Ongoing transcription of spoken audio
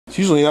He's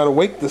usually not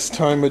awake this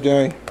time of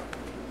day.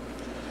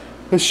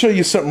 Let's show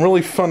you something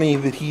really funny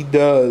that he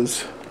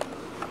does.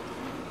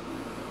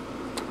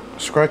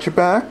 Scratch your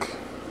back.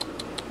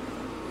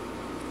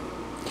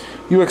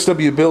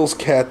 UXW Bill's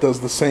cat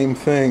does the same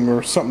thing,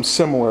 or something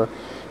similar.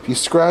 If you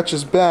scratch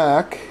his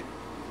back,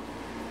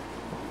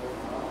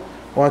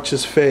 watch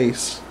his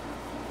face.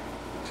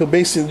 He'll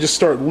basically just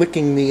start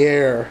licking the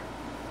air.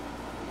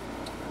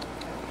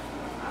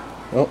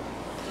 Oh,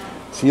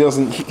 so he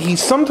doesn't. He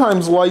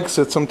sometimes likes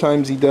it,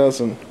 sometimes he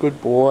doesn't.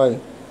 Good boy.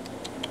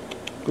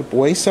 Good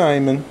boy,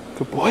 Simon.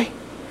 Good boy.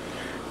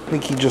 I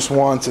think he just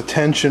wants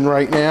attention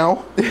right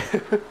now.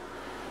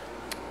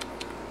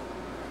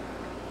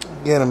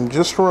 Get him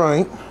just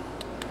right.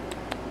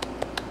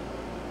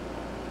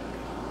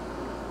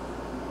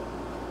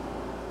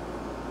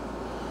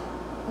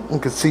 You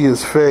can see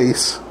his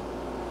face.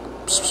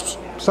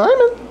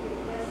 Simon!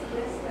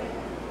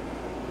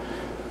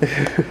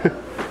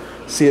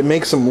 See, it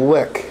makes him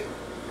lick.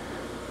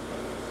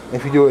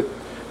 If you do it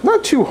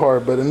not too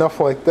hard, but enough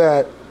like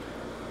that.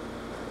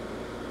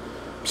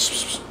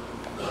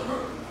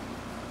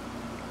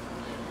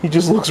 He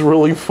just looks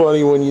really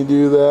funny when you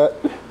do that.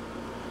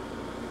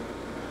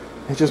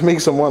 It just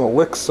makes him want to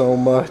lick so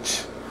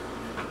much.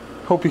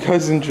 Hope you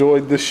guys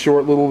enjoyed this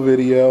short little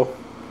video.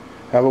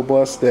 Have a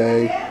blessed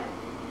day.